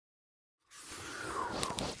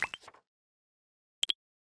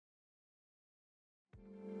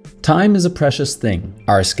Time is a precious thing.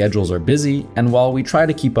 Our schedules are busy, and while we try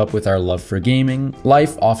to keep up with our love for gaming,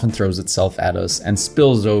 life often throws itself at us and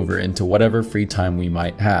spills over into whatever free time we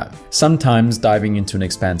might have. Sometimes diving into an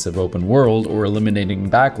expansive open world or eliminating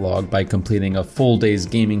backlog by completing a full day's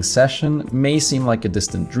gaming session may seem like a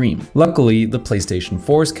distant dream. Luckily, the PlayStation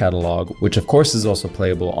 4's catalog, which of course is also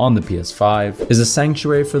playable on the PS5, is a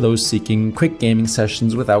sanctuary for those seeking quick gaming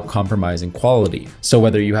sessions without compromising quality. So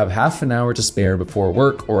whether you have half an hour to spare before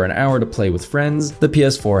work or an hour to play with friends, the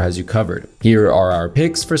PS4 has you covered. Here are our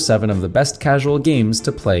picks for 7 of the best casual games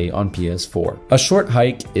to play on PS4. A Short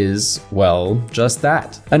Hike is, well, just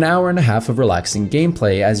that. An hour and a half of relaxing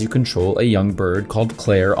gameplay as you control a young bird called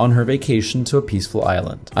Claire on her vacation to a peaceful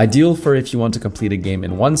island. Ideal for if you want to complete a game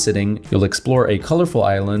in one sitting, you'll explore a colorful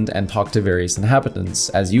island and talk to various inhabitants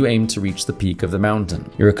as you aim to reach the peak of the mountain.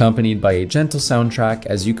 You're accompanied by a gentle soundtrack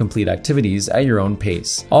as you complete activities at your own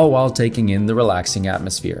pace, all while taking in the relaxing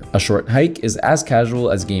atmosphere. A Short Hike is as casual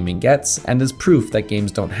as gaming gets and is proof that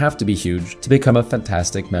games don't have to be huge to become a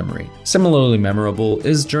fantastic memory. Similarly memorable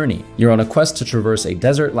is Journey. You're on a quest to traverse a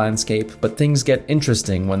desert landscape, but things get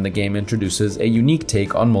interesting when the game introduces a unique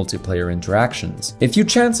take on multiplayer interactions. If you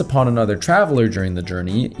chance upon another traveler during the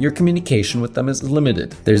journey, your communication with them is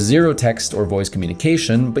limited. There's zero text or voice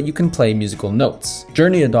communication, but you can play musical notes.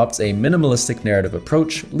 Journey adopts a minimalistic narrative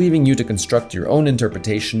approach, leaving you to construct your own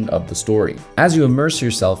interpretation of the story. As you immerse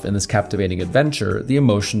yourself in this captivating adventure, the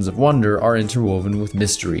emotions of wonder are interwoven with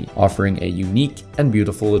mystery, offering a unique and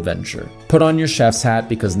beautiful adventure. Put on your chef's hat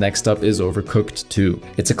because next up is Overcooked 2.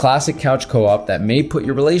 It's a classic couch co-op that may put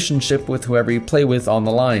your relationship with whoever you play with on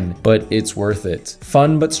the line, but it's worth it.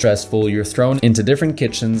 Fun but stressful, you're thrown into different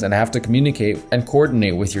kitchens and have to communicate and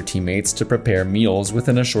coordinate with your teammates to prepare meals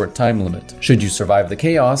within a short time limit. Should you survive the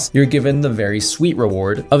chaos, you're given the very sweet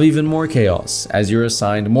reward of even more chaos, as you're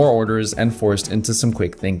assigned more orders and forced into some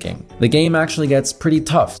quick thinking. The game actually gets pretty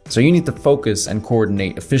tough, so you need to focus and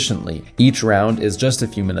coordinate efficiently. Each round is just a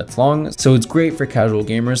few minutes long, so it's great for casual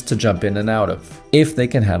gamers to jump in and out of, if they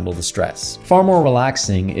can handle the stress. Far more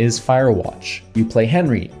relaxing is Firewatch. You play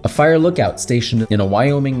Henry, a fire lookout stationed in a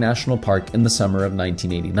Wyoming national park in the summer of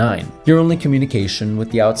 1989. Your only communication with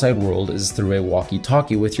the outside world is through a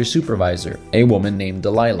walkie-talkie with your supervisor, a woman named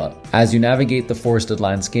Delilah. As you navigate the forested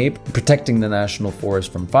landscape, protecting the national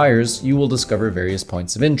forest from fires, you will discover various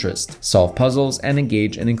points of interest, solve puzzles, and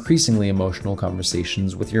engage in increasingly emotional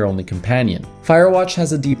conversations with your only companion. Firewatch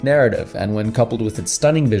has a deep narrative, and when coupled with its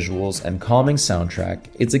stunning visuals and calming soundtrack,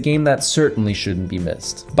 it's a game that certainly shouldn't be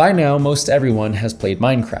missed. By now, most everyone has played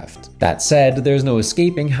Minecraft. That said, there's no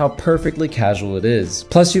escaping how perfectly casual it is.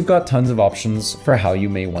 Plus, you've got tons of options for how you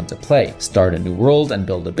may want to play. Start a new world and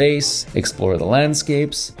build a base, explore the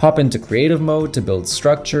landscapes, hop into creative mode to build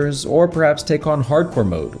structures, or perhaps take on hardcore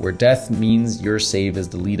mode, where death means your save is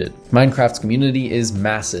deleted. Minecraft's community is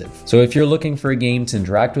massive, so if you're looking for a game to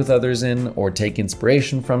interact with others in, or take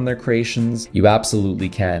inspiration from their creations, you absolutely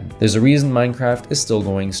can. There's a reason Minecraft is still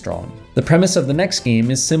going strong. The premise of the next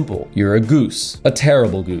game is simple. You're a goose, a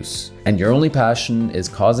terrible goose, and your only passion is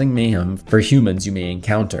causing mayhem for humans you may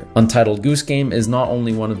encounter. Untitled Goose Game is not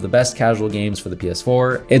only one of the best casual games for the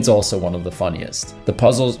PS4, it's also one of the funniest. The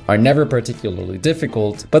puzzles are never particularly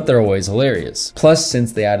difficult, but they're always hilarious. Plus,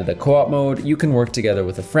 since they added a co-op mode, you can work together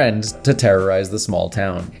with a friend to terrorize the small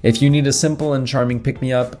town. If you need a simple and charming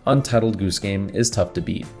pick-me-up, Untitled Goose Game is tough to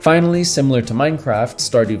beat. Finally, similar to Minecraft,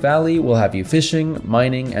 Stardew Valley will have you fishing,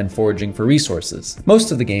 mining, and foraging for resources.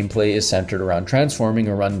 Most of the gameplay is centered around transforming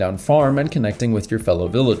a rundown farm and connecting with your fellow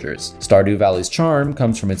villagers. Stardew Valley's charm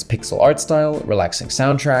comes from its pixel art style, relaxing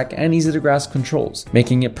soundtrack, and easy-to-grasp controls,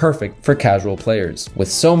 making it perfect for casual players.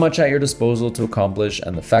 With so much at your disposal to accomplish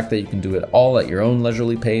and the fact that you can do it all at your own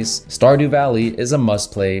leisurely pace, Stardew Valley is a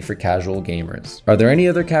must-play for casual gamers. Are there any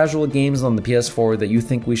other casual games on the PS4 that you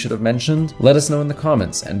think we should have mentioned? Let us know in the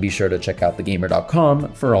comments, and be sure to check out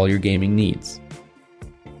thegamer.com for all your gaming needs.